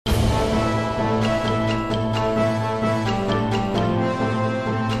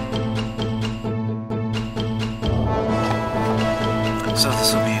So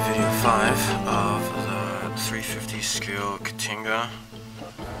this will be video 5 of the 350 scale K'Tinga,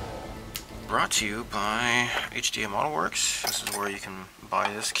 brought to you by HDA Modelworx. This is where you can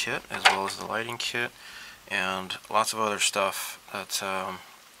buy this kit, as well as the lighting kit, and lots of other stuff that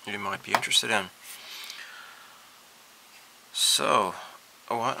you might be interested in. So,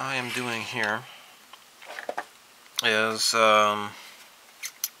 what I am doing here is, well,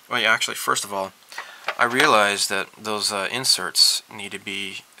 yeah, actually, first of all, I realized that those inserts need to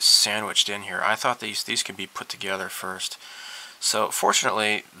be sandwiched in here. I thought these could be put together first. So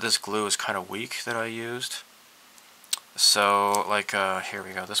fortunately, this glue is kind of weak that I used. So, like, here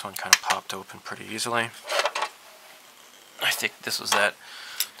we go. This one kind of popped open pretty easily. I think this was that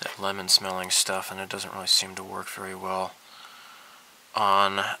lemon smelling stuff, and it doesn't really seem to work very well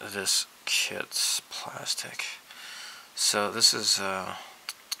on this kit's plastic. So this is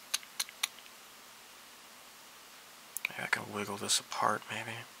I can wiggle this apart,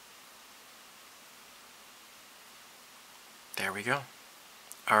 maybe. There we go.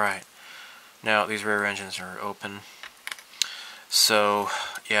 Alright. Now, these rear engines are open. So,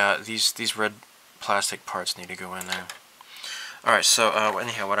 yeah, these red plastic parts need to go in there. Alright, so,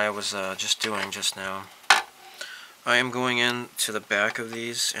 anyhow, what I was just doing just now, I am going in to the back of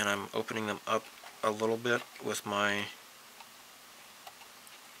these, and I'm opening them up a little bit with my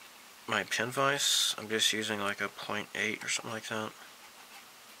pin vise. I'm just using like a 0.8 or something like that.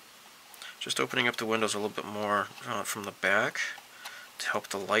 Just opening up the windows a little bit more from the back to help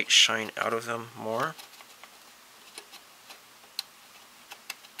the light shine out of them more.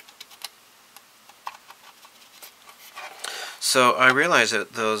 So I realized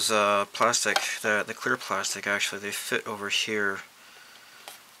that those plastic, the clear plastic, actually they fit over here,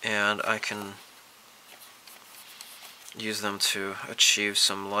 and I can use them to achieve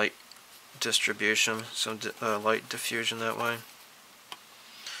some light distribution, some light diffusion that way.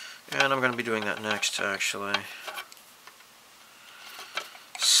 And I'm going to be doing that next, actually.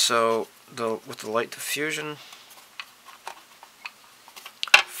 So, with the light diffusion,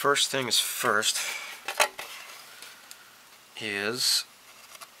 first things first is,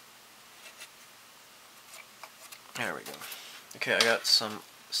 there we go. Okay, I got some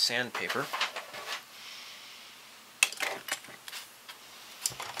sandpaper.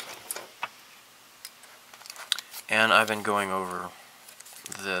 And I've been going over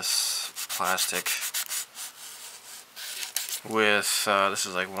this plastic with, this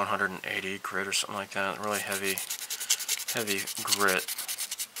is like 180 grit or something like that, really heavy grit.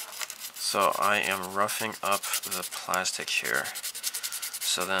 So I am roughing up the plastic here.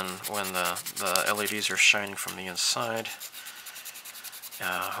 So then when the LEDs are shining from the inside,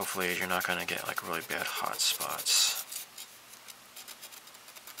 hopefully you're not going to get like really bad hot spots.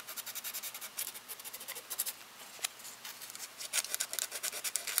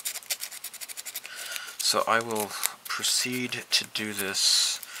 So I will proceed to do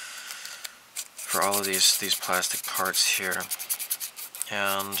this for all of these plastic parts here.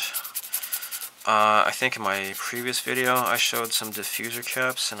 And I think in my previous video I showed some diffuser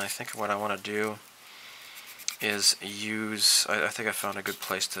caps, and I think what I want to do is use, I think I found a good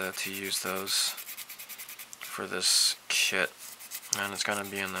place to use those for this kit. And it's going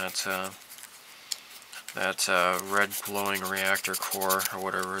to be in that red glowing reactor core or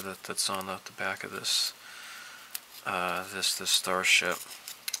whatever that's on the back of this this starship.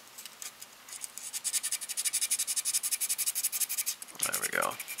 There we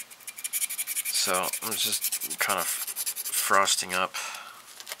go. So I'm just kind of frosting up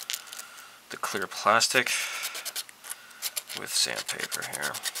the clear plastic with sandpaper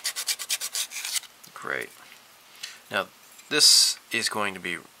here. Great. Now this is going to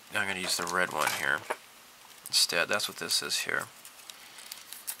be, I'm going to use the red one here instead. That's what this is here.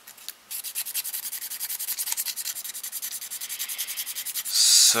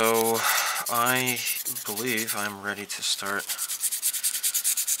 So I believe I'm ready to start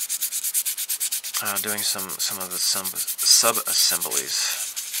doing some of the sub-assemblies.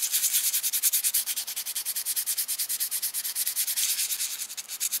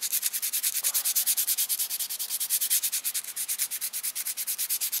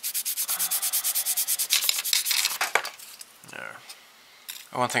 There.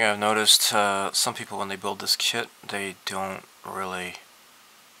 One thing I've noticed, some people when they build this kit, they don't really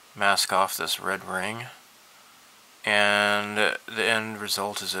mask off this red ring, and the end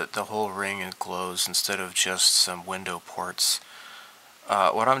result is that the whole ring glows instead of just some window ports.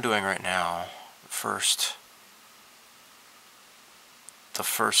 What I'm doing right now, the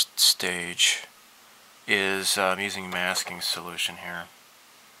first stage is using masking solution here.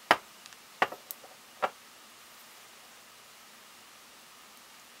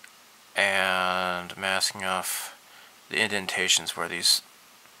 masking off the indentations where these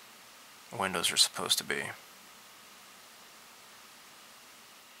windows are supposed to be.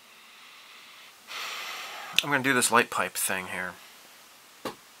 I'm going to do this light pipe thing here.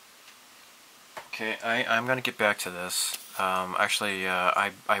 Okay, I'm going to get back to this. Actually,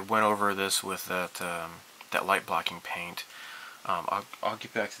 I went over this with that light blocking paint. I'll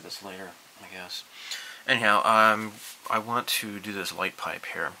get back to this later, I guess. Anyhow, I want to do this light pipe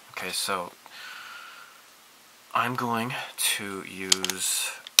here. Okay, so I'm going to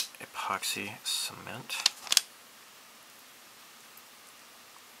use epoxy cement.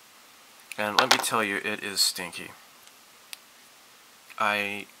 And let me tell you, it is stinky.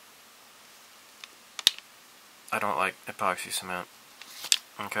 I don't like epoxy cement.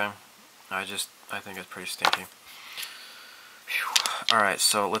 Okay? I think it's pretty stinky. Alright,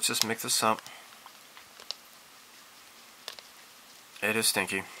 so let's just mix this up. It is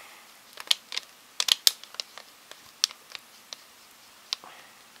stinky.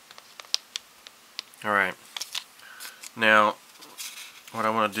 Alright. Now, what I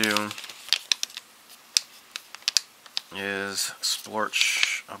want to do is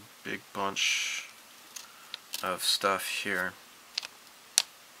splorch a big bunch of stuff here.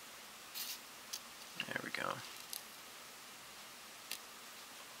 There we go.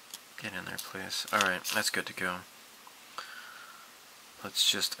 Get in there, please. Alright, that's good to go. Let's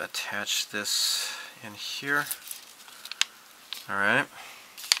just attach this in here. Alright.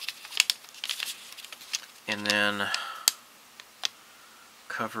 And then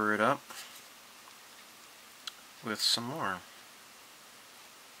cover it up with some more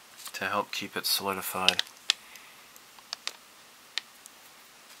to help keep it solidified.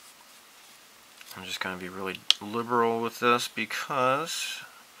 I'm just going to be really liberal with this because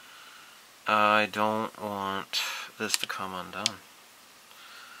I don't want this to come undone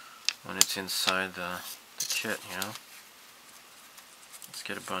when it's inside the kit, you know. Let's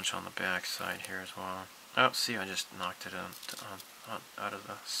get a bunch on the back side here as well. Oh, see, I just knocked it out of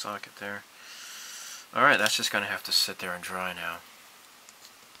the socket there. Alright, that's just going to have to sit there and dry now.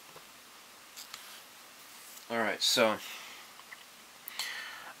 Alright, so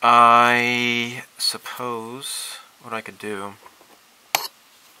I suppose what I could do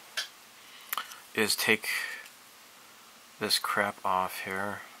is take this crap off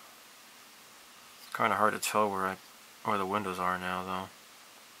here. It's kind of hard to tell where the windows are now,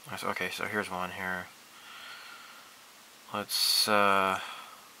 though. Okay, so here's one here. Let's what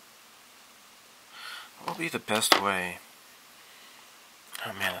will be the best way?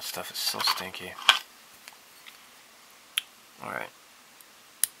 Oh man, that stuff is so stinky. Alright.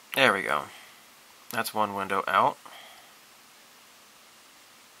 There we go. That's one window out.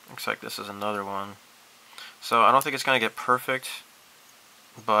 Looks like this is another one. So I don't think it's going to get perfect,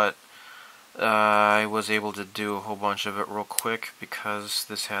 but I was able to do a whole bunch of it real quick because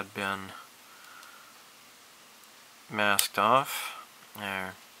this had been masked off.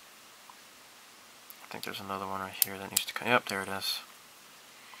 There. I think there's another one right here that needs to come. Yep, there it is.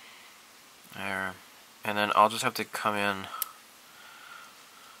 There. And then I'll just have to come in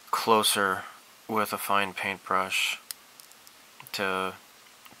closer with a fine paintbrush to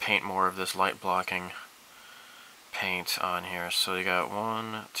paint more of this light blocking paint on here. So you got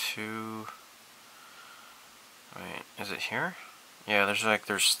 1, 2. Wait, is it here? Yeah,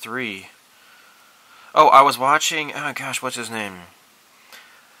 there's 3. Oh, I was watching. Oh gosh, what's his name?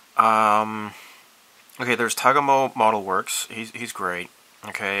 Okay, there's HDA Modelworx. He's great.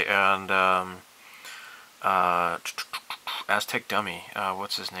 Okay, and Aztec Dummy.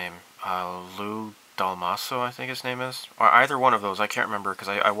 What's his name? Lou Dalmaso, I think his name is. Or either one of those. I can't remember because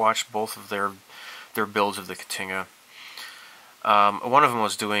I watched both of their builds of the K'Tinga. One of them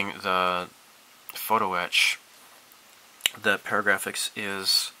was doing the photo etch that Paragraphics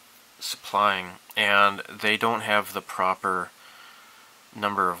is supplying, and they don't have the proper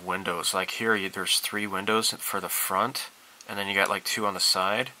number of windows. Like here, there's 3 windows for the front, and then you got like 2 on the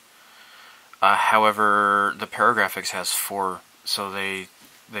side. However, the Paragraphics has 4, so they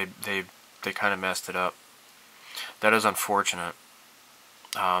kind of messed it up. That is unfortunate,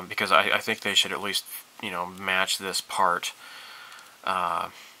 because I think they should at least, you know, match this part.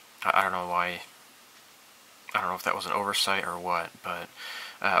 I don't know why. I don't know if that was an oversight or what, but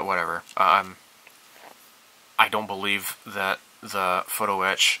whatever. I don't believe that the photo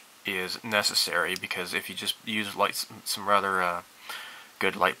etch is necessary, because if you just use some rather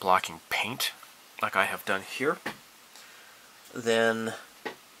good light blocking paint, like I have done here, then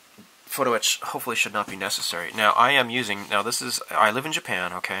photo etch hopefully should not be necessary. Now I am using, I live in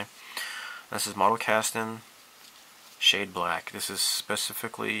Japan, okay? This is Model Castin Shade Black. This is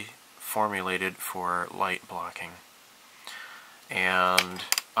specifically formulated for light blocking. And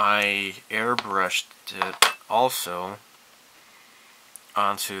I airbrushed it also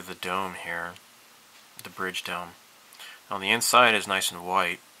onto the dome here, the bridge dome. On the inside is nice and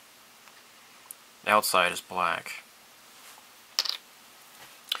white, the outside is black.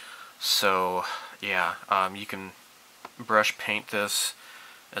 So yeah, you can brush paint this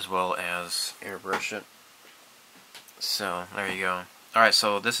as well as airbrush it. So there you go. Alright,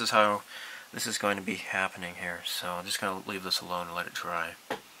 so this is how this is going to be happening here. So I'm just going to leave this alone and let it dry.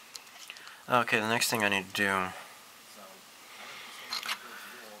 Okay, the next thing I need to do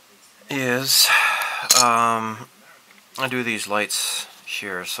is I do these lights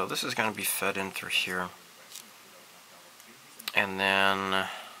here. So this is going to be fed in through here. And then,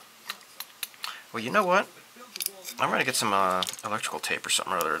 well, you know what? I'm going to get some electrical tape or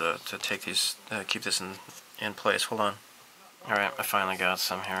something or other to take these, keep this in place. Hold on. Alright, I finally got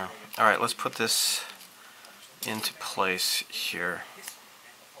some here. Alright, let's put this into place here.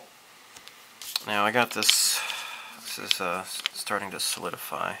 Now I got this is starting to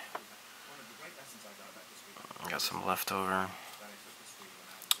solidify. I got some leftover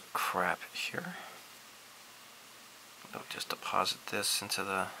crap here. I'll just deposit this into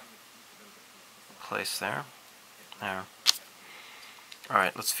the place there. There.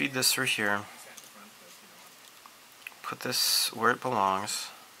 Alright, let's feed this through here. Put this where it belongs.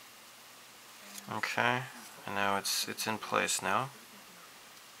 Okay, and now it's in place now.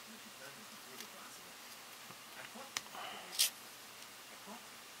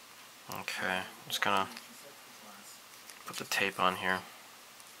 Okay, I'm just gonna put the tape on here.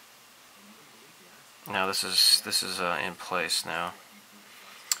 Now this is in place now.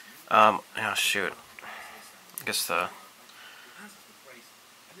 Oh shoot. I guess the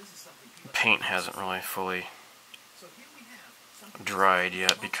paint hasn't really fully dried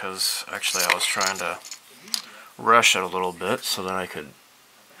yet because actually I was trying to rush it a little bit so that I could.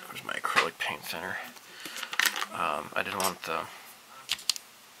 There's my acrylic paint thinner. I didn't want the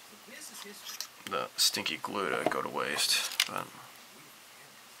stinky glue to go to waste, but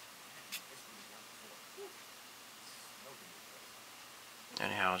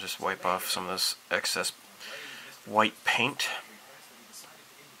anyhow, I'll just wipe off some of this excess white paint.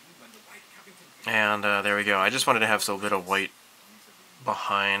 And there we go. I just wanted to have a bit of white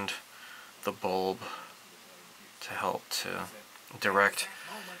behind the bulb to help to direct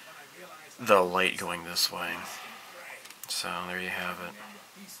the light going this way. So there you have it.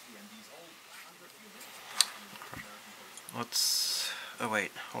 Let's, oh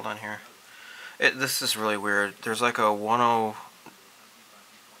wait, hold on here. This is really weird. There's like a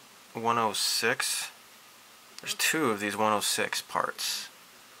 106. There's two of these 106 parts.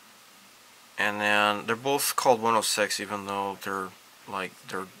 And then they're both called 106 even though they're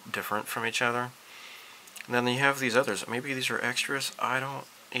different from each other. And then you have these others. Maybe these are extras. I don't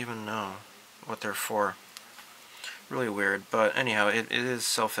even know what they're for. Really weird. But anyhow, it is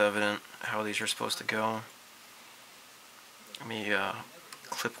self-evident how these are supposed to go. Let me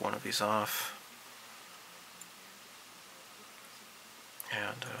clip one of these off.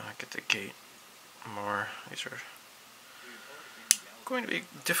 And get the gate more. These are going to be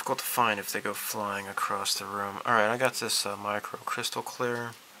difficult to find if they go flying across the room. Alright, I got this micro crystal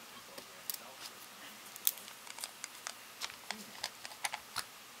clear.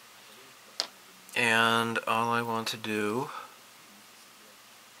 And all I want to do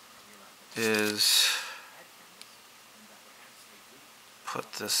is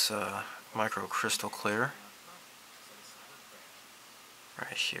put this micro crystal clear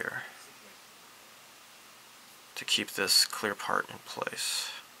right here to keep this clear part in place.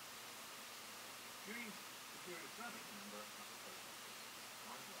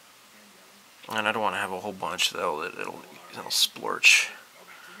 And I don't want to have a whole bunch though, it'll splorch.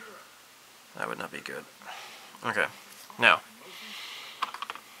 That would not be good. Okay, now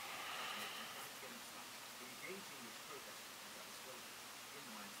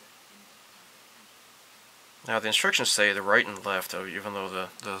the instructions say the right and left, even though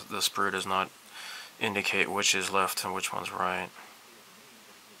the sprue does not indicate which is left and which one's right.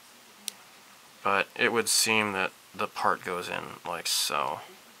 But it would seem that the part goes in like so.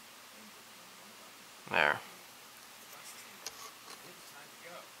 There.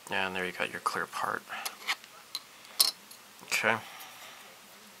 And there you got your clear part. Okay.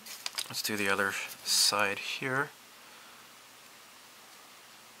 Let's do the other side here.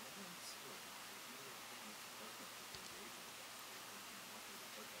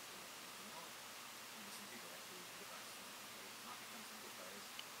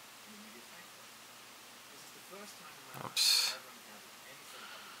 Oops.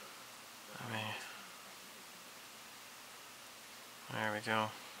 There we go.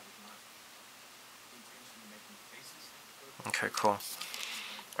 Okay, cool.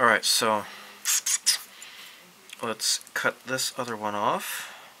 Alright, so let's cut this other one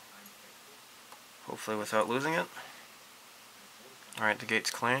off, hopefully without losing it. Alright, the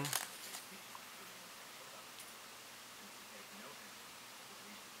gate's clean.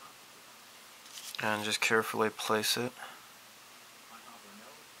 And just carefully place it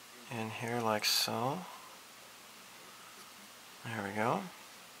in here like so. There we go.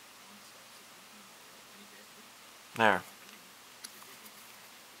 There.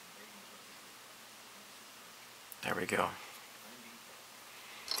 There we go.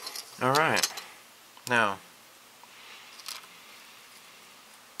 Alright. Now,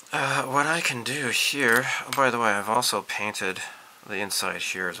 what I can do here, oh, by the way, I've also painted the inside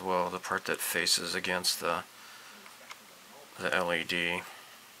here as well, the part that faces against the LED.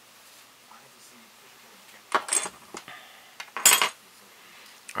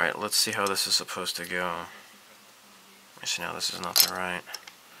 Alright, let's see how this is supposed to go. Actually, no, this is not the right.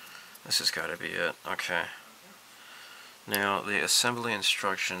 This has got to be it. Okay. Now, the assembly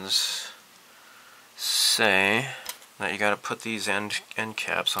instructions say that you got to put these end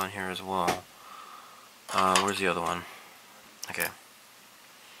caps on here as well. Where's the other one? Okay.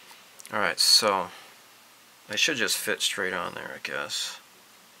 Alright, so they should just fit straight on there, I guess.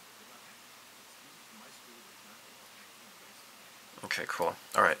 Okay, cool.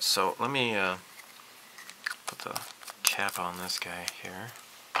 Alright, so let me put the cap on this guy here.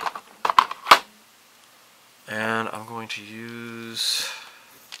 And I'm going to use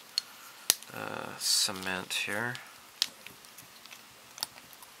cement here.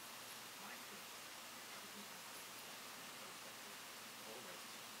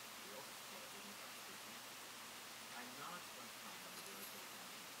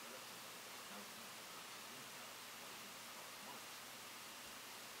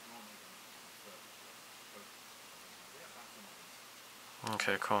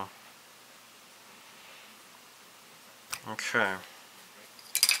 Okay, cool. Okay.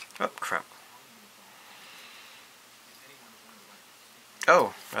 Oh, crap.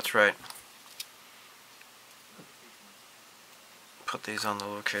 Oh, that's right. Put these on the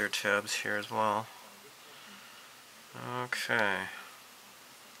locator tabs here as well. Okay.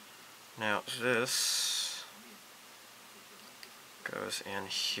 Now this goes in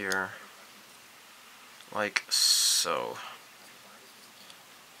here like so.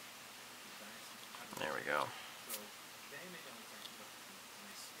 There we go.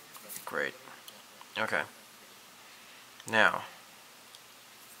 Great. Okay. Now,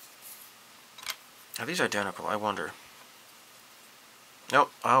 are these identical? I wonder.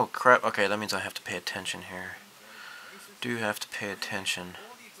 Nope. Oh, crap. Okay, that means I have to pay attention here. Do have to pay attention.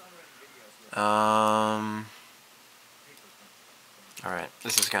 Alright,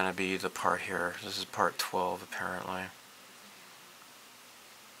 this is going to be the part here. This is part 12, apparently.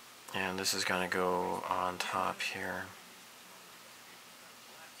 And this is going to go on top here.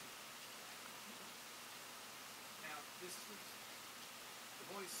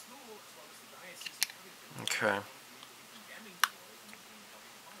 Okay.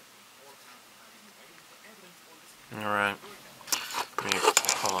 Alright.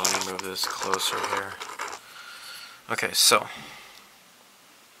 Hold on, let me move this closer here. Okay, so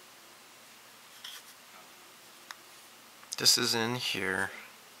this is in here.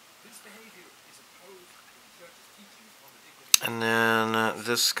 And then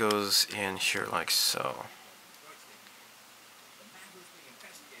this goes in here like so.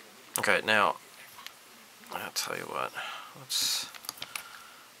 Okay, now, I'll tell you what. Let's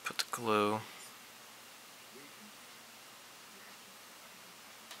put the glue.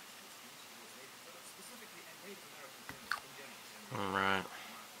 Alright.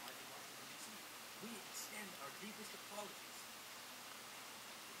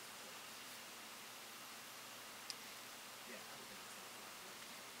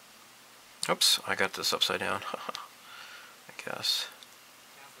 Oops, I got this upside down. I guess.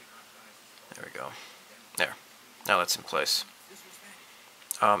 There we go. There. Now that's in place.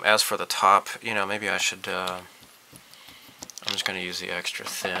 As for the top, you know, maybe I should, I'm just going to use the extra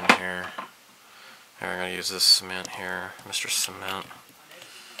thin here. Here, I'm going to use this cement here, Mr. Cement.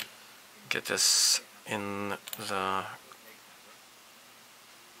 Get this in the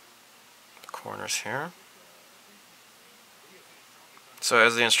corners here. So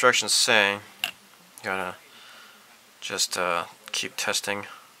as the instructions say, you gotta just keep testing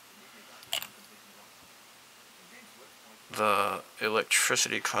the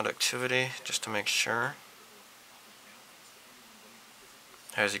electricity conductivity just to make sure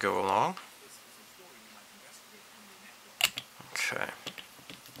as you go along. Okay.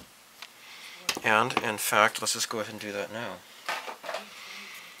 And, in fact, let's just go ahead and do that now.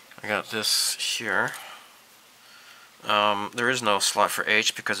 I got this here. There is no slot for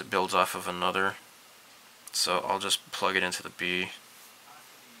H because it builds off of another. So I'll just plug it into the B.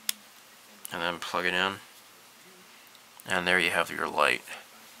 And then plug it in. And there you have your light.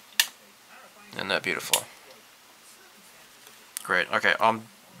 Isn't that beautiful? Great. Okay,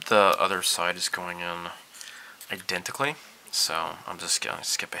 the other side is going in identically. So I'm just going to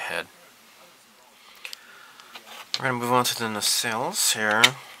skip ahead. We're going to move on to the nacelles here.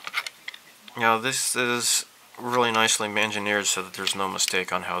 Now this is really nicely engineered so that there's no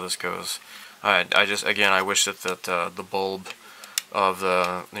mistake on how this goes. I wish that the bulb of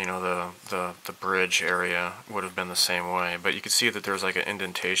the the bridge area would have been the same way. But you can see that there's like an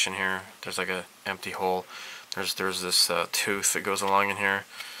indentation here. There's like an empty hole. There's this tooth that goes along in here.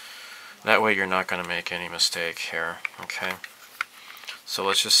 That way you're not going to make any mistake here. Okay. So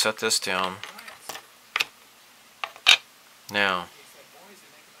let's just set this down. Now,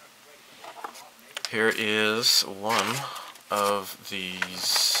 here is one of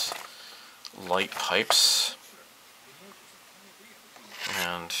these light pipes,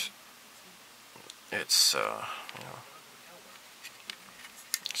 and it's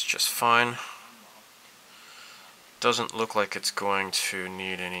it's just fine. Doesn't look like it's going to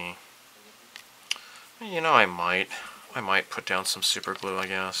need any. I might put down some super glue, I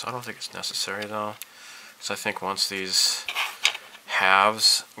guess. I don't think it's necessary though, because I think once these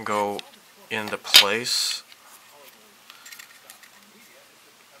halves go into place,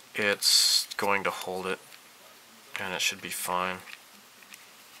 it's going to hold it, and it should be fine.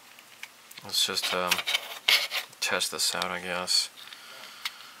 Let's just test this out, I guess.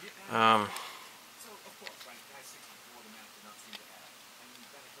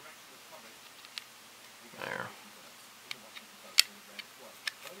 There.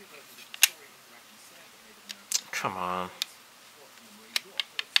 Come on.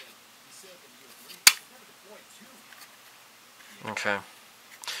 Okay.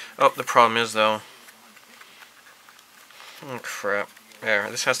 Oh, the problem is though. Oh crap. There,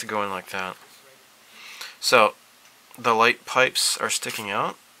 this has to go in like that. So, the light pipes are sticking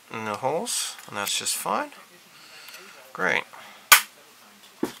out in the holes, and that's just fine. Great.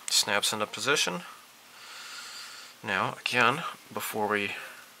 Snaps into position. Now, again, before we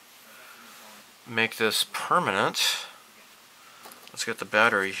make this permanent, let's get the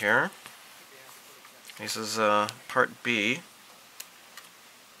battery here. This is part B.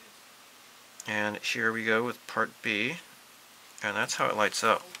 And here we go with part B. And that's how it lights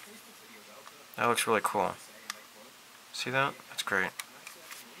up. That looks really cool. See that? That's great.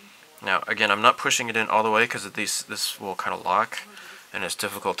 Now, again, I'm not pushing it in all the way because this will kind of lock, and it's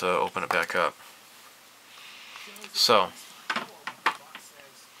difficult to open it back up. So,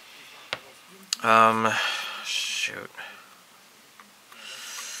 shoot.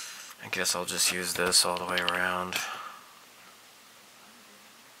 I guess I'll just use this all the way around.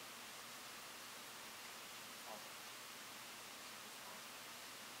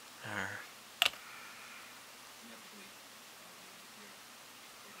 There.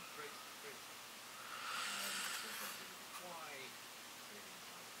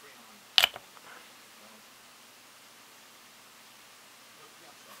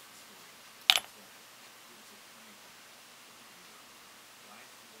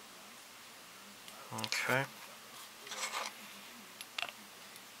 Okay.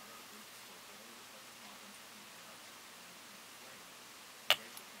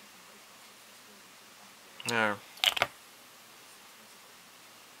 There.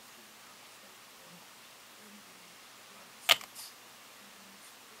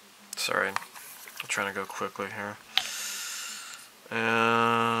 Sorry, I'm trying to go quickly here.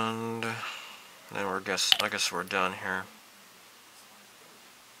 And then I guess we're done here.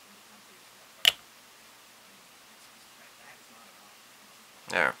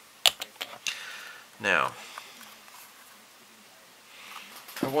 There. Now,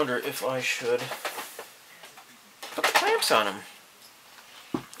 I wonder if I should put the clamps on them.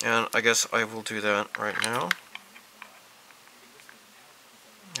 And I guess I will do that right now.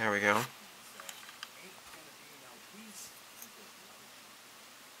 There we go.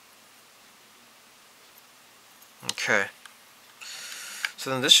 Okay. So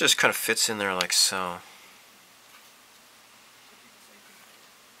then this just kind of fits in there like so.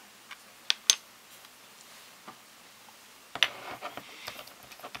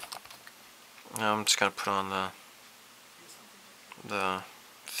 Now I'm just going to put on the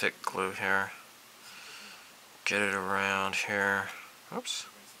thick glue here. Get it around here. Oops.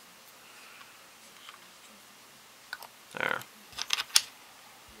 There.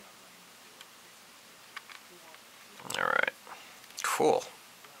 cool.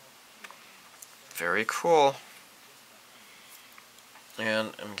 Very cool.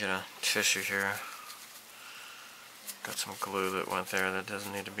 And I'm gonna tissue here. Got some glue that went there that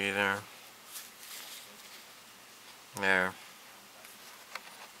doesn't need to be there. There.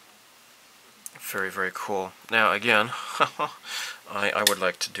 Very, very cool. Now again, I would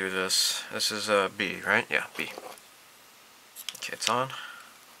like to do this. This is B, right? Yeah, B. Okay, it's on.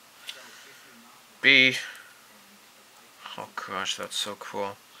 B. Oh gosh, that's so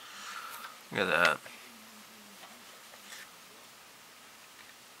cool. Look at that.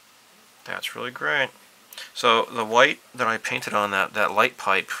 That's really great. So the white that I painted on that light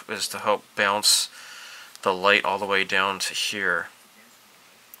pipe is to help bounce the light all the way down to here.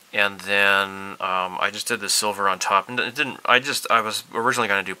 And then I just did the silver on top, and it didn't. I was originally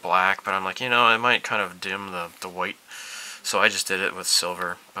going to do black, but I'm like, you know, it might kind of dim the white, so I just did it with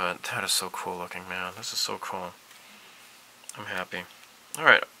silver. But that is so cool looking, man. This is so cool. I'm happy. All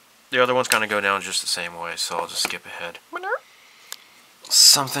right, the other one's going to go down just the same way, so I'll just skip ahead.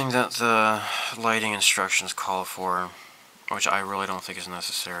 Something that the lighting instructions call for, which I really don't think is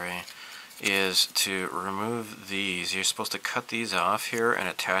necessary, is to remove these. You're supposed to cut these off here and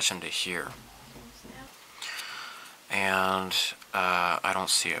attach them to here. And I don't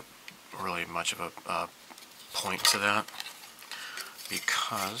see really much of a point to that,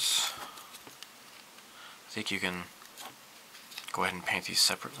 because I think you can go ahead and paint these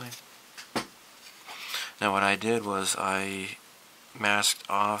separately. Now what I did was I masked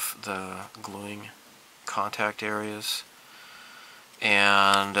off the gluing contact areas,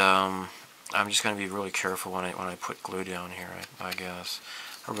 and I'm just going to be really careful when I put glue down here. I guess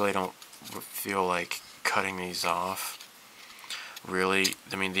I really don't feel like cutting these off. Really,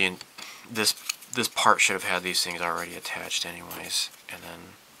 I mean, this part should have had these things already attached anyways, and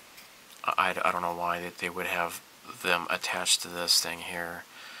then I don't know why they would have them attached to this thing here,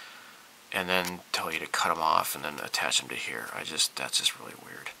 and then tell you to cut them off and then attach them to here. That's just really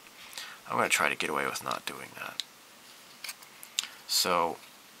weird. I'm going to try to get away with not doing that. So,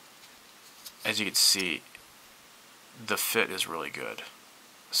 as you can see, the fit is really good.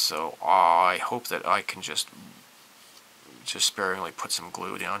 So I hope that I can just sparingly put some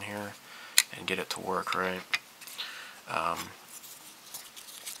glue down here and get it to work right.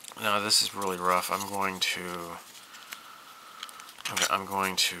 Now this is really rough. I'm going to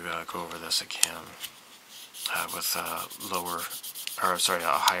go over this again with a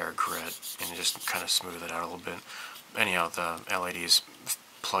higher grit, and just kind of smooth it out a little bit. Anyhow, the LEDs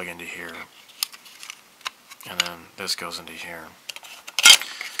plug into here, and then this goes into here.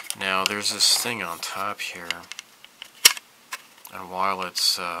 Now there's this thing on top here, and while it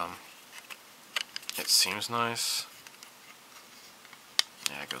seems nice,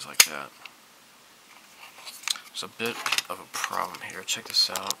 yeah, it goes like that. There's a bit of a problem here. Check this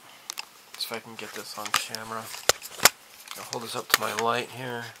out. Let's see if I can get this on camera. I'll hold this up to my light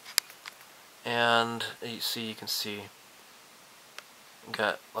here, and you can see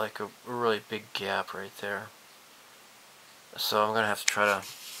got like a really big gap right there. So I'm gonna have to try to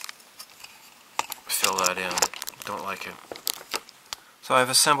fill that in. Don't like it. So I've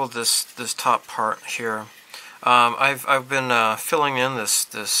assembled this top part here. I've been filling in this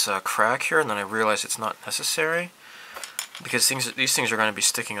crack here, and then I realized it's not necessary, because these things are going to be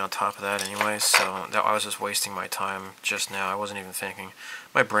sticking on top of that anyway. So I was just wasting my time just now. I wasn't even thinking.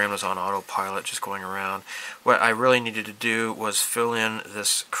 My brain was on autopilot, just going around. What I really needed to do was fill in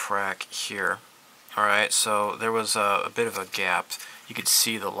this crack here. All right, so there was a bit of a gap. You could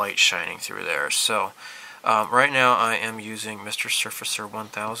see the light shining through there. So right now I am using Mr. Surfacer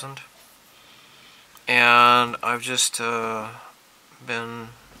 1000. And I've just been...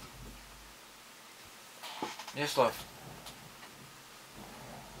 Yes, love.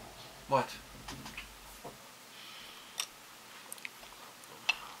 What?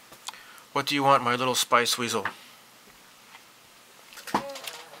 What do you want, my little spice weasel?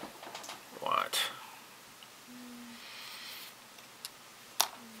 What?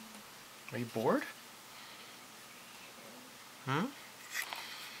 Are you bored? Hmm?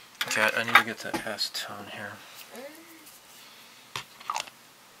 Cat, I need to get the acetone here.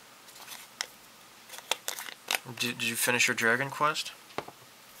 Did you finish your Dragon Quest?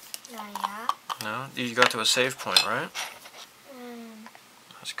 Not yet. No? You got to a save point, right?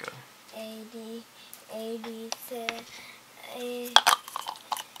 That's good. 80.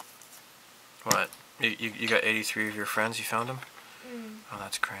 What? You got 83 of your friends? You found them? Oh,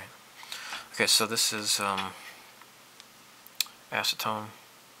 that's great. Okay, so this is acetone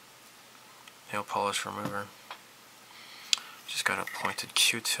nail polish remover. Just got a pointed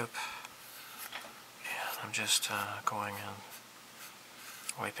Q-tip, and I'm just going in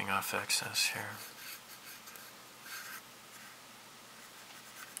Wiping off excess here.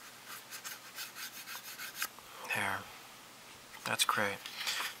 There. That's great.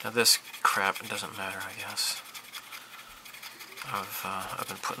 Now this crap, it doesn't matter, I guess. I've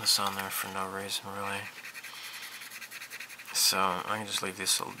been putting this on there for no reason, really. So I can just leave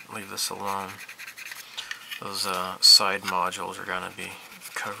this alone. Those side modules are going to be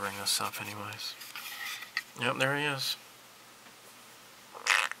covering this up anyways. Yep, there he is.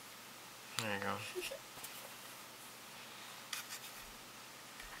 There you go.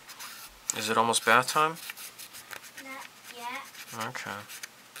 Is it almost bath time? Not yet. Okay.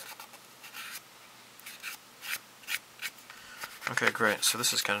 Okay, great. So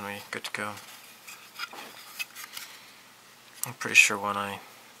this is going to be good to go. I'm pretty sure when I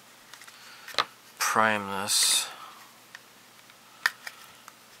prime this,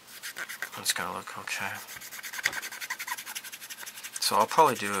 it's going to look okay. So I'll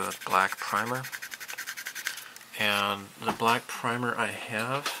probably do a black primer. And the black primer I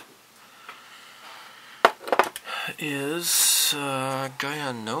have is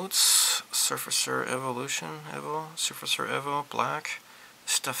Gaia Notes Surfacer Surfacer Evo black.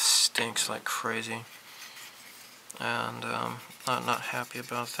 This stuff stinks like crazy, and I'm not happy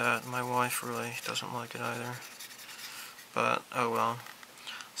about that. My wife really doesn't like it either, but oh well.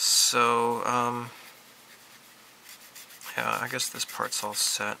 So yeah, I guess this part's all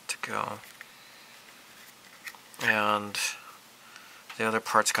set to go, and the other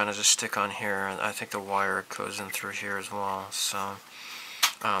parts kind of just stick on here, and I think the wire goes in through here as well. So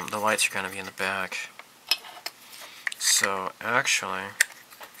the lights are going to be in the back. So actually,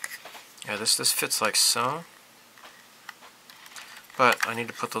 yeah, this fits like so, but I need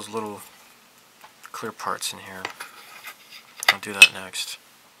to put those little clear parts in here. I'll do that next.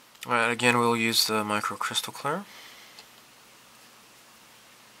 Alright, again we'll use the micro crystal clear.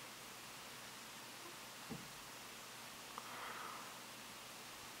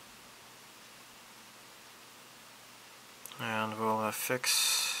 And we'll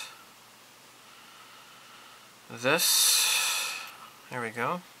fix this. There we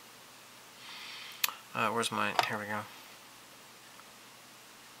go. Where's my... Here we go.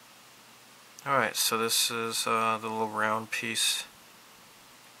 Alright, so this is the little round piece.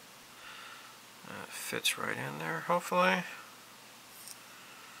 Fits right in there, hopefully.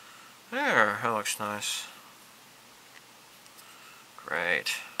 There, that looks nice.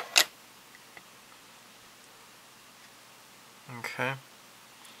 Great. Okay.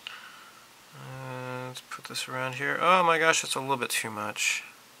 Let's put this around here. Oh my gosh, that's a little bit too much.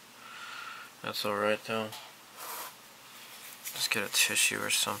 That's alright though. Just get a tissue or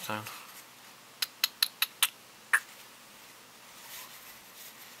something.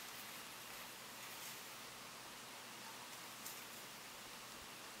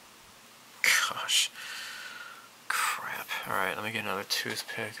 Gosh. Crap. Alright, let me get another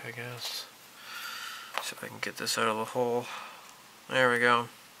toothpick, I guess. See if I can get this out of the hole. There we go.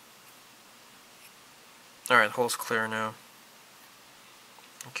 Alright, the hole's clear now,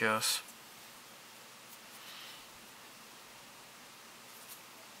 I guess.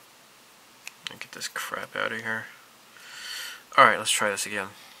 Get this crap out of here. Alright, let's try this again.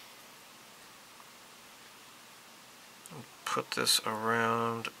 Put this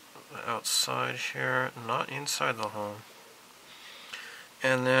around the outside here, not inside the hole.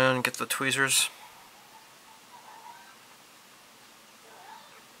 And then get the tweezers.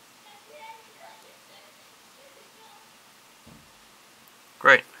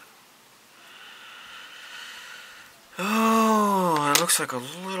 Great. Oh, it looks like a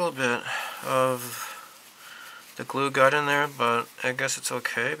little bit of the glue got in there, but I guess it's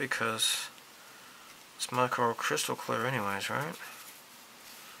okay because it's micro crystal clear anyways, right?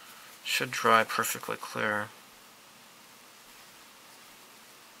 Should dry perfectly clear.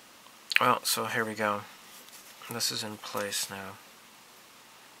 Well, so here we go. This is in place now.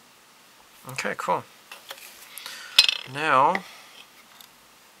 Okay, cool. Now,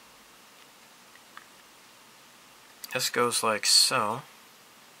 this goes like so.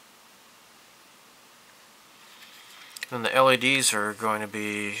 Then the LEDs are going to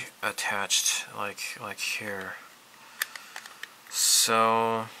be attached like here.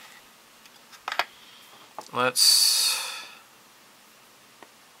 So let's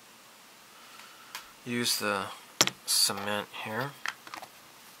use the cement here.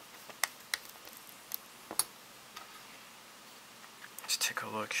 Let's take a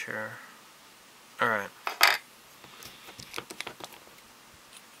look here. Alright.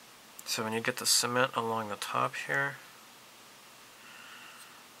 So when you get the cement along the top here,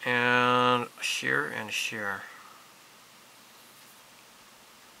 and here and here.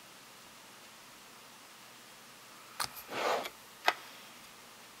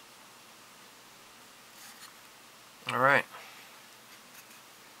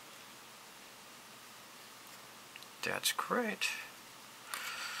 That's great.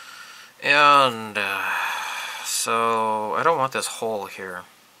 And so I don't want this hole here.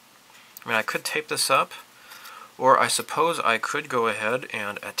 I mean, I could tape this up, or I suppose I could go ahead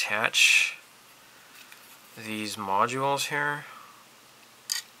and attach these modules here,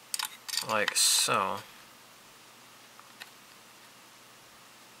 like so.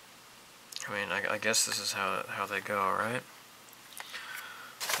 I mean, I guess this is how they go, right?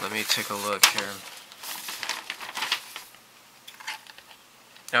 Let me take a look here.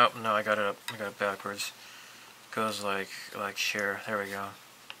 Oh no, I got it backwards. It goes like here. There we go.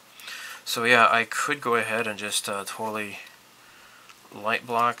 So yeah, I could go ahead and just totally light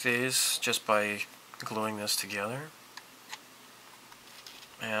block these just by gluing this together,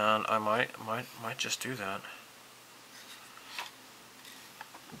 and I might just do that.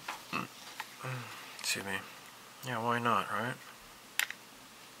 Excuse me. Yeah, why not, right?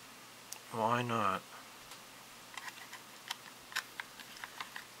 Why not?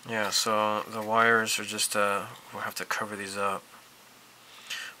 Yeah, so the wires are just, we'll have to cover these up.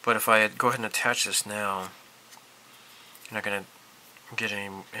 But if I go ahead and attach this now, you're not going to get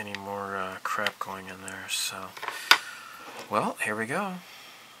any more crap going in there, so. Well, here we go.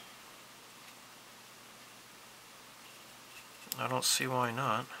 I don't see why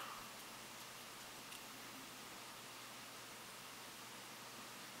not.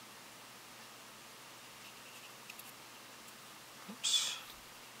 Oops.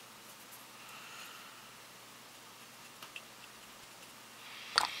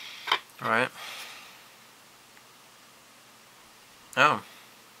 Alright. Oh.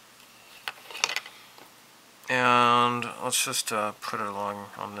 And let's just put it along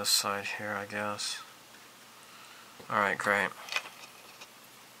on this side here, I guess. Alright, great.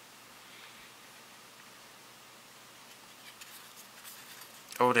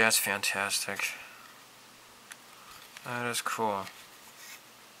 Oh, that's fantastic. That is cool.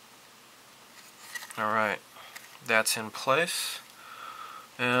 Alright, that's in place.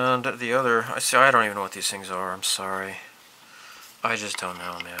 And the other, I don't even know what these things are, I'm sorry. I just don't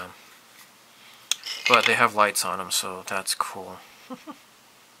know, man. But they have lights on them, so that's cool.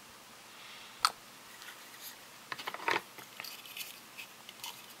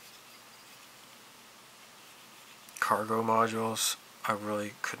 Cargo modules, I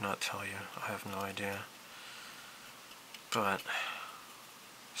really could not tell you. I have no idea. But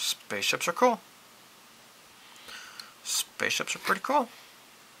spaceships are cool. Spaceships are pretty cool.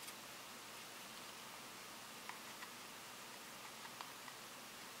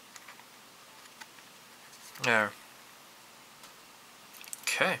 There.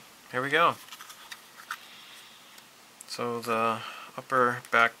 Okay, here we go. So the upper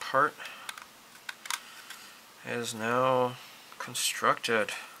back part is now constructed.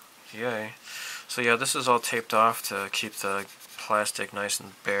 Yay. So yeah, this is all taped off to keep the plastic nice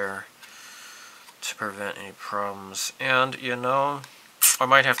and bare to prevent any problems. And you know, I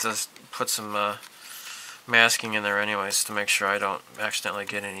might have to put some masking in there anyways to make sure I don't accidentally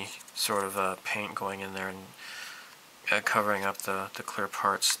get any sort of paint going in there and covering up the clear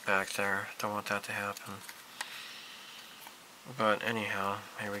parts back there. Don't want that to happen. But anyhow,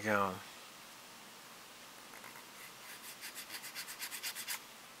 here we go.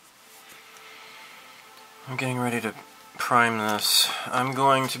 I'm getting ready to prime this. I'm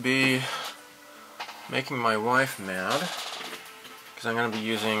going to be making my wife mad because I'm going to be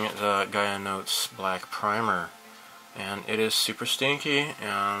using the Gaia Notes black primer, and it is super stinky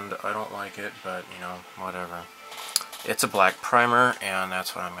and I don't like it, but you know, whatever. It's a black primer and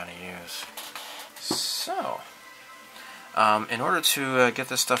that's what I'm going to use. So in order to get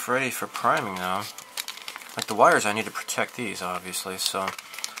this stuff ready for priming though, like the wires, I need to protect these obviously, so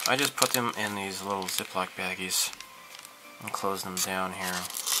I just put them in these little Ziploc baggies and close them down here.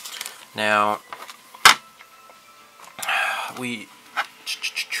 Now, we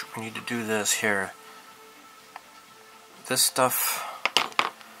need to do this here. This stuff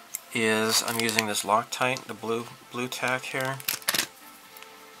is, I'm using this Loctite, the blue tack here,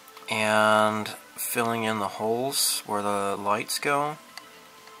 and filling in the holes where the lights go.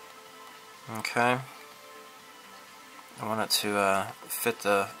 Okay. I want it to fit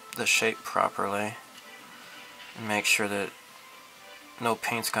the shape properly and make sure that no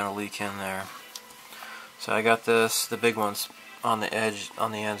paint's going to leak in there. So I got this, the big one's on the edge,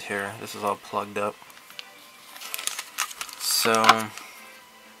 on the end here. This is all plugged up. So I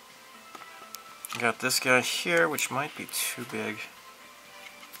got this guy here, which might be too big.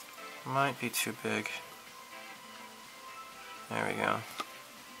 Might be too big. There we go.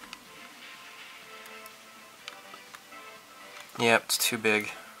 Yep, it's too big.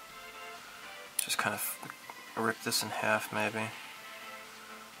 Just kind of rip this in half maybe.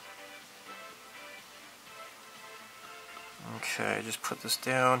 Okay, just put this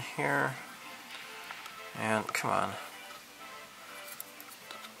down here, and come on,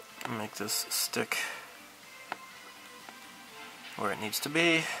 make this stick where it needs to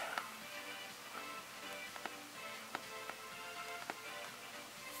be.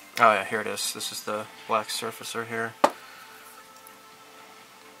 Oh yeah, here it is. This is the black surfacer here.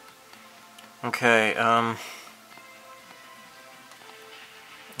 Okay, I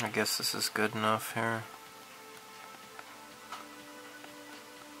guess this is good enough here.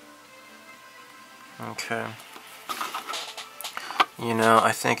 Okay. You know,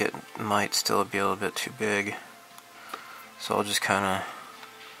 I think it might still be a little bit too big. So I'll just kind of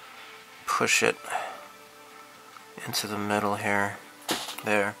push it into the middle here.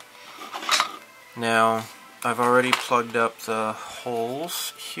 There. Now, I've already plugged up the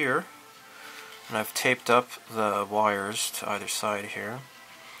holes here. And I've taped up the wires to either side here.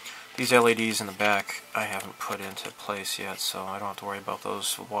 These LEDs in the back I haven't put into place yet, so I don't have to worry about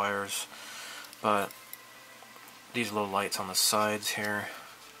those wires. But these little lights on the sides here,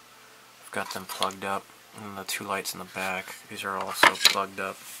 I've got them plugged up, and the two lights in the back, these are also plugged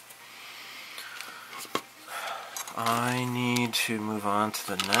up. I need to move on to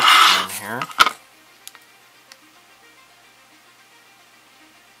the next one here.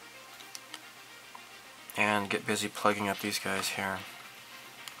 And get busy plugging up these guys here.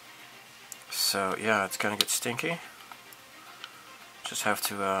 So yeah, it's gonna get stinky. Just have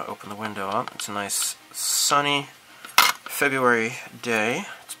to open the window up. It's a nice sunny February day.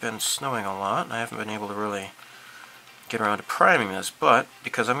 It's been snowing a lot, and I haven't been able to really get around to priming this, but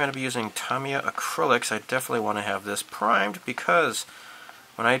because I'm going to be using Tamiya acrylics, I definitely want to have this primed, because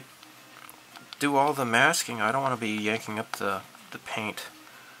when I do all the masking, I don't want to be yanking up the paint,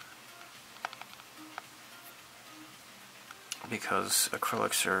 because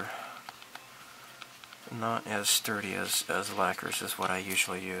acrylics are not as sturdy as lacquers is what I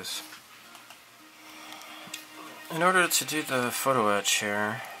usually use. In order to do the photo etch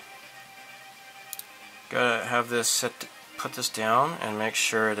here, gotta have this set, put this down and make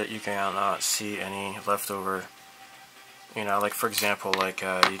sure that you cannot see any leftover, you know, like for example, like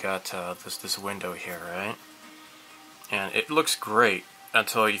you got this window here, right? And it looks great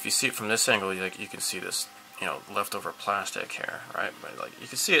until if you see it from this angle, you can see this, you know, leftover plastic here, right? But like you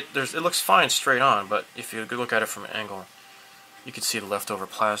can see it, it looks fine straight on, but if you look at it from an angle, you can see the leftover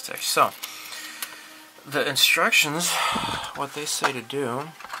plastic. So the instructions, what they say to do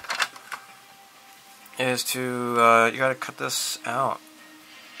is to you got to cut this out.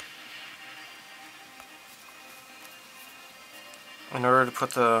 In order to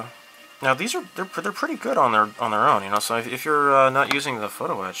put the, now these are they're pretty good on their own, you know. So if you're not using the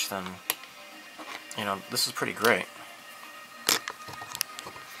photo etch, then you know this is pretty great.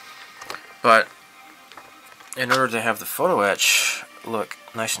 But in order to have the photo etch look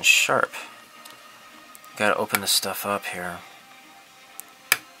nice and sharp, you got to open this stuff up here.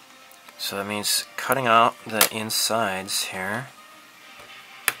 So that means cutting out the insides here.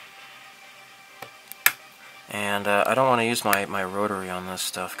 And I don't want to use my rotary on this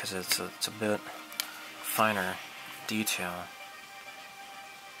stuff because it's a bit finer detail.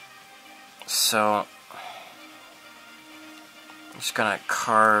 So I'm just gonna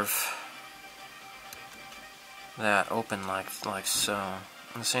carve that open like so.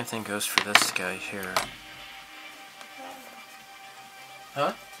 And the same thing goes for this guy here.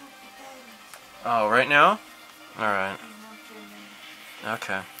 Huh? Oh, right now? Alright.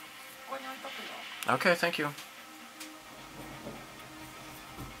 Okay. Okay, thank you.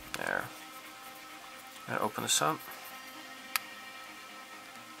 There. I'm gonna open this up.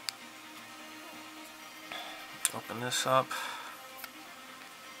 Open this up.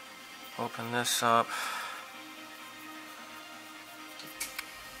 Open this up.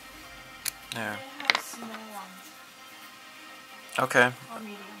 There. Okay.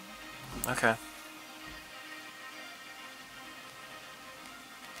 Okay.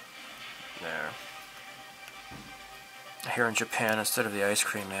 There. Here in Japan, instead of the ice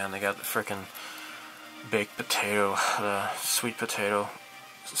cream man, they got the frickin' baked potato, the sweet potato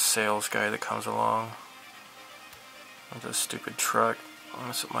sales guy that comes along with this stupid truck.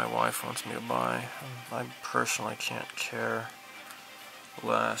 That's what my wife wants me to buy. I personally can't care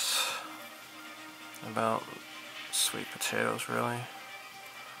less about sweet potatoes, really.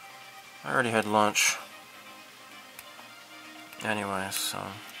 I already had lunch. Anyway, so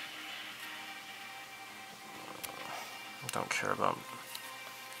I don't care about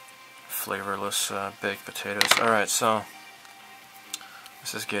flavorless baked potatoes. Alright, so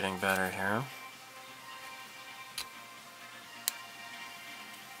this is getting better here.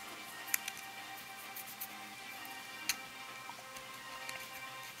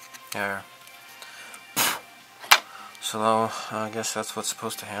 There. So I guess that's what's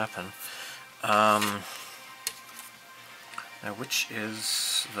supposed to happen. Now which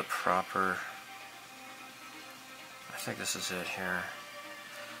is the proper... I think this is it here.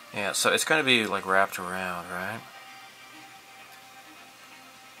 Yeah, so it's going to be like wrapped around, right?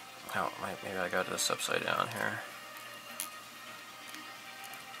 Oh, maybe I got this upside down here.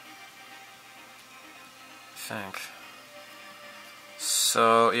 I think.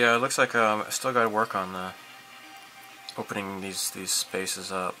 So yeah, it looks like I still got to work on the opening these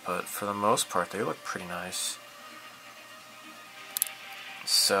spaces up, but for the most part they look pretty nice.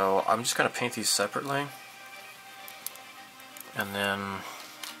 So I'm just going to paint these separately and then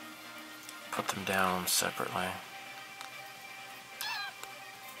put them down separately.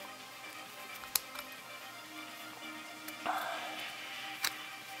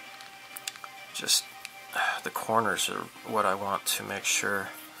 Just the corners are what I want to make sure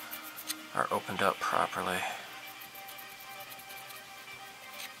are opened up properly,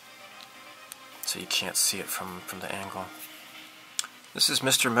 so you can't see it from the angle. This is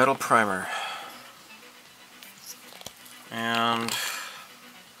Mr. Metal Primer, and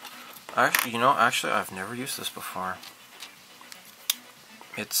actually I've never used this before.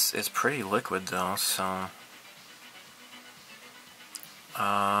 It's pretty liquid though, so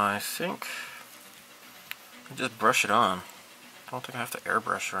I think I just brush it on. I don't think I have to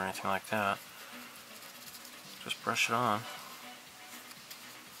airbrush or anything like that. Just brush it on.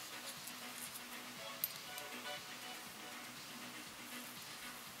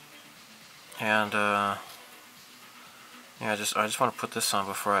 And yeah, I just want to put this on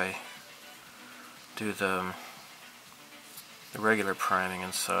before I do the regular priming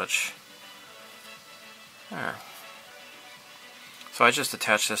and such. There. So I just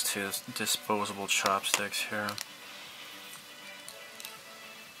attach this to disposable chopsticks here.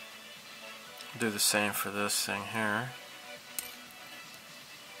 Do the same for this thing here.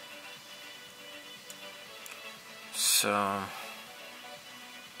 So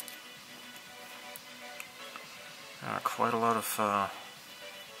quite a lot of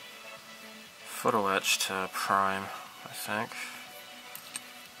photo etch to prime, I think.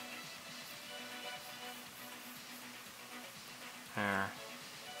 There.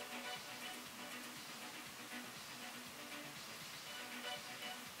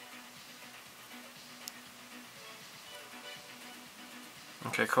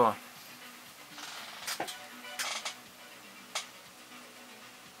 Okay, cool.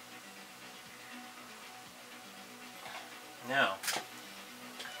 Now,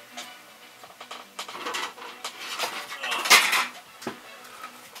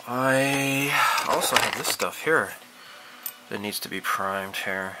 I also have this stuff here that needs to be primed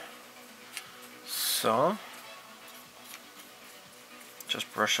here. So,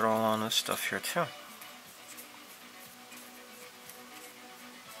 just brush it all on this stuff here too.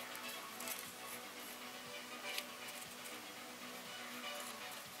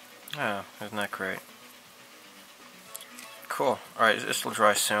 Yeah, isn't that great? Cool. Alright, this will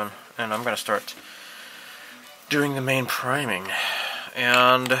dry soon, and I'm going to start doing the main priming.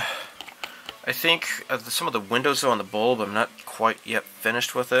 And I think some of the windows on the bulb, I'm not quite yet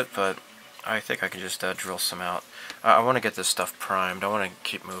finished with it, but I think I can just drill some out. I want to get this stuff primed. I want to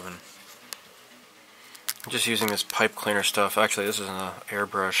keep moving. I'm just using this pipe cleaner stuff. Actually, this is an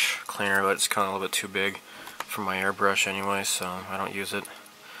airbrush cleaner, but it's kind of a little bit too big for my airbrush anyway, so I don't use it.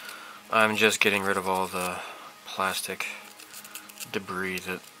 I'm just getting rid of all the plastic debris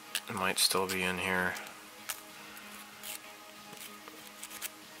that might still be in here.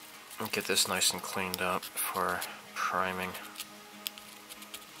 And get this nice and cleaned up for priming.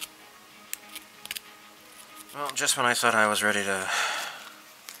 Well, just when I thought I was ready to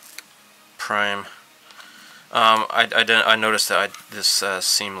prime, I noticed that this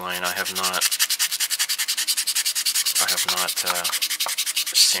seam line I have not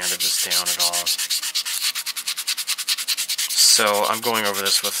sanded this down at all. So I'm going over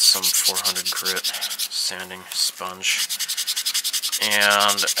this with some 400 grit sanding sponge,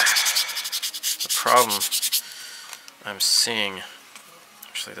 and the problem I'm seeing,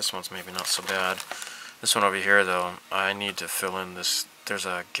 actually this one's maybe not so bad. This one over here though, I need to fill in this. There's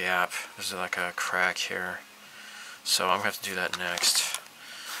a gap. There's like a crack here. So I'm going to have to do that next.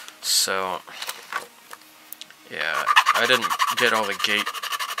 So yeah, I didn't get all the gate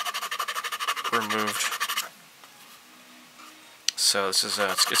removed. So this is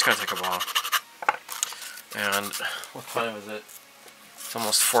it's going to take a while. And what time is it? It's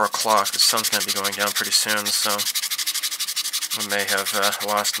almost 4 o'clock. The sun's going to be going down pretty soon, so I may have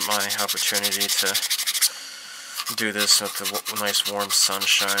lost my opportunity to do this with the nice warm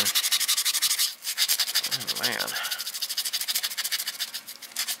sunshine. Oh man.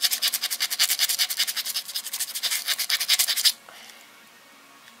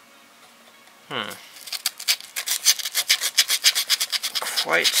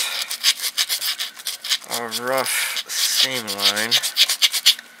 Quite a rough seam line.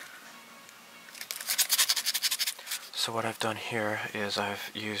 So what I've done here is I've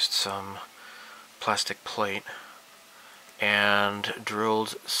used some plastic plate and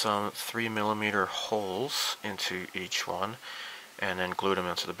drilled some 3mm holes into each one, and then glued them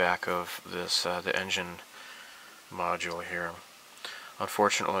into the back of this the engine module here.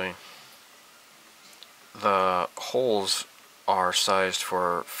 Unfortunately, the holes are sized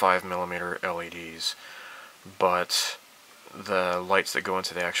for 5mm LEDs, but the lights that go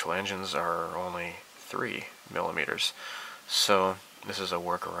into the actual engines are only 3mm. So this is a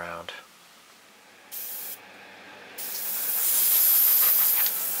workaround.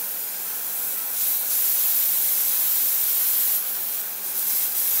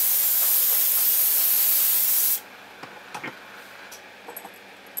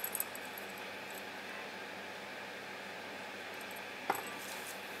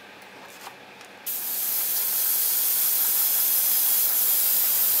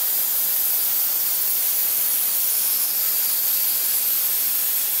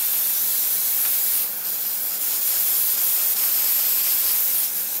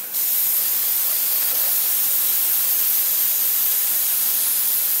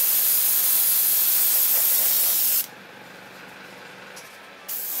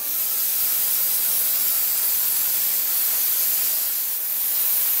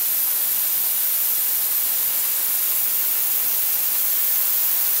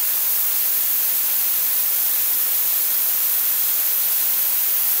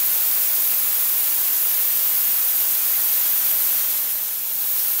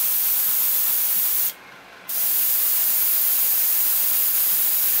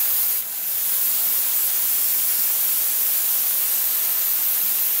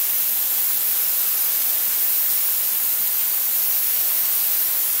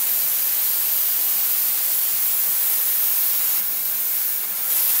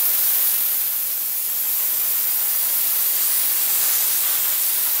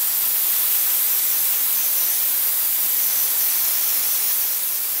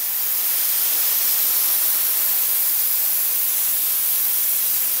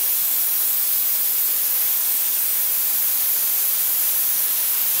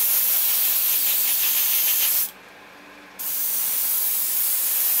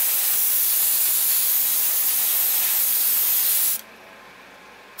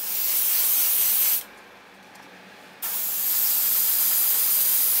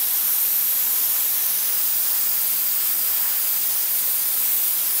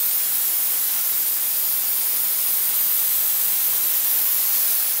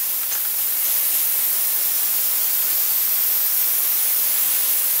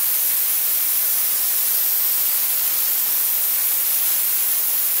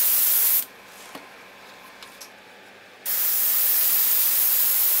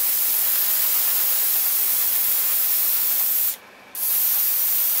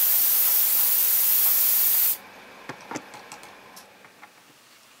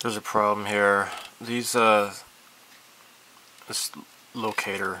 There's a problem here. These this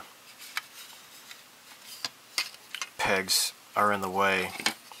locator pegs are in the way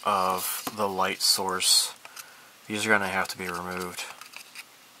of the light source. These are going to have to be removed.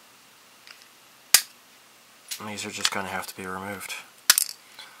 And these are just going to have to be removed.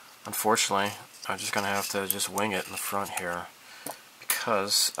 Unfortunately, I'm just going to have to just wing it in the front here,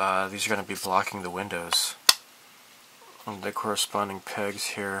 because these are going to be blocking the windows. And the corresponding pegs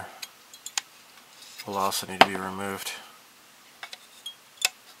here will also need to be removed.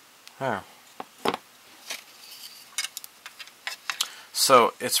 There.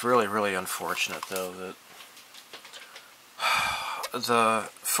 So it's really unfortunate though that the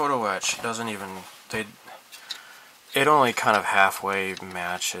photo etch doesn't even, it only kind of halfway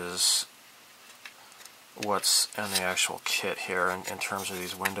matches what's in the actual kit here in terms of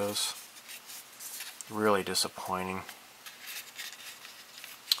these windows. Really disappointing.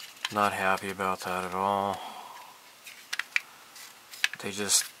 Not happy about that at all. They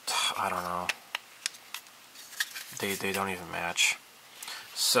just, I don't know. They don't even match.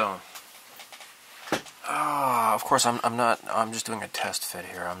 So, of course I'm just doing a test fit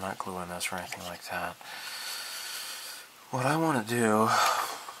here. I'm not gluing this or anything like that. What I want to do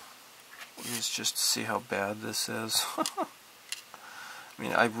is just see how bad this is. I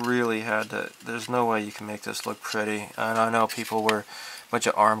mean, I really had to, there's no way you can make this look pretty. And I know people were, a bunch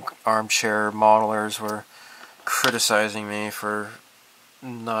of armchair modelers were criticizing me for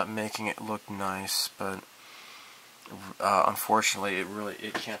not making it look nice, but unfortunately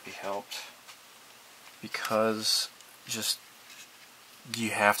it can't be helped, because just you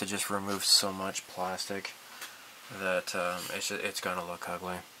have to just remove so much plastic that it's gonna look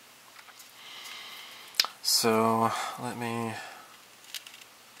ugly. So let me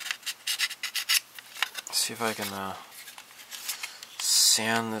see if I can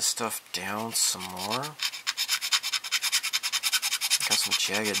sand this stuff down some more. Got some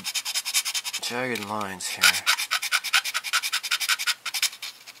jagged lines here.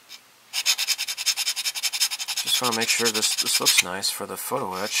 Just want to make sure this looks nice for the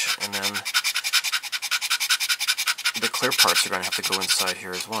photo etch, and then the clear parts are going to have to go inside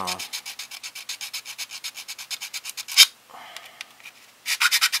here as well.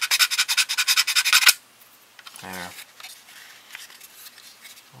 There.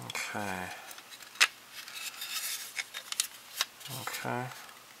 Okay. Okay.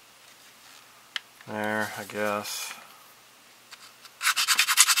 There, I guess.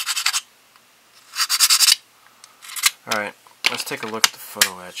 Alright, let's take a look at the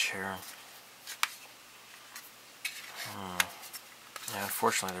photo etch here. Yeah,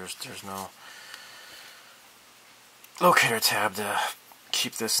 unfortunately there's no locator tab to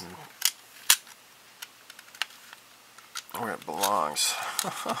keep this in where it belongs.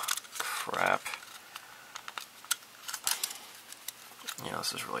 Crap. You know,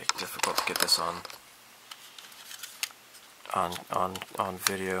 this is really difficult to get this on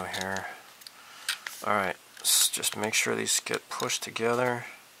video here. Alright, just make sure these get pushed together.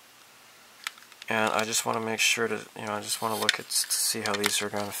 And I just want to make sure to, I just want to look at to see how these are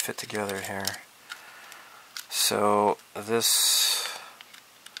going to fit together here. So this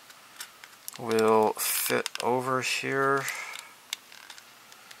will fit over here.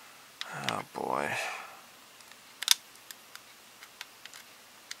 Oh boy.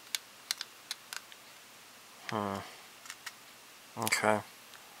 Okay.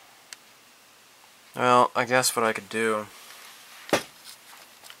 Well, I guess what I could do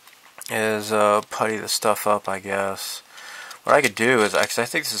is putty the stuff up, I guess. What I could do is, because I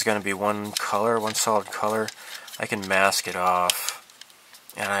think this is going to be one color, one solid color, I can mask it off.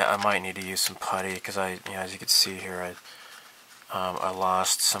 And I might need to use some putty, because as you can see here, I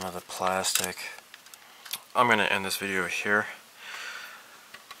lost some of the plastic. I'm going to end this video here.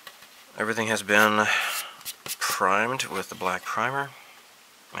 Everything has been primed with the black primer,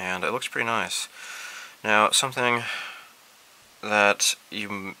 and it looks pretty nice. Now, something that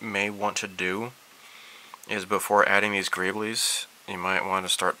you may want to do is, before adding these greeblies, you might want to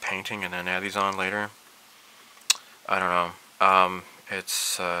start painting and then add these on later. I don't know.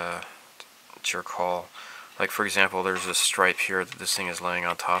 It's your call. Like, for example, there's this stripe here that this thing is laying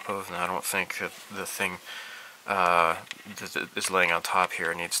on top of, and I don't think that the thing that is laying on top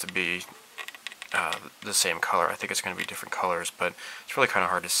here needs to be the same color. I think it's going to be different colors, but it's really kind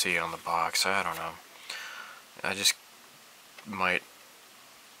of hard to see on the box. I don't know. I just might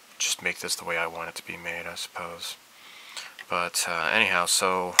just make this the way I want it to be made, I suppose. But anyhow,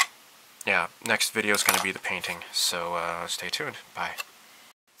 so yeah, next video is going to be the painting, so stay tuned. Bye.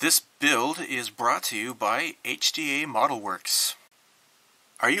 This build is brought to you by HDA Modelworx.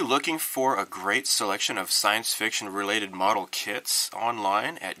 Are you looking for a great selection of science fiction related model kits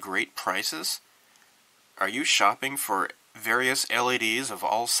online at great prices? Are you shopping for various LEDs of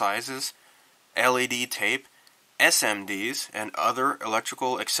all sizes, LED tape, SMDs, and other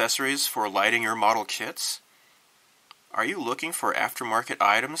electrical accessories for lighting your model kits? Are you looking for aftermarket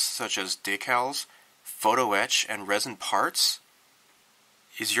items such as decals, photo etch, and resin parts?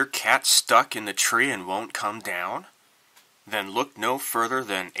 Is your cat stuck in the tree and won't come down? Then look no further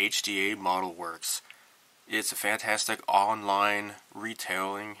than HDA Modelworx. It's a fantastic online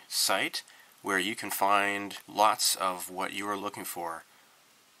retailing site where you can find lots of what you are looking for.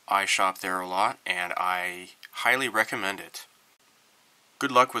 I shop there a lot, and I highly recommend it.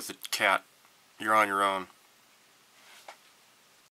 Good luck with the cat. You're on your own.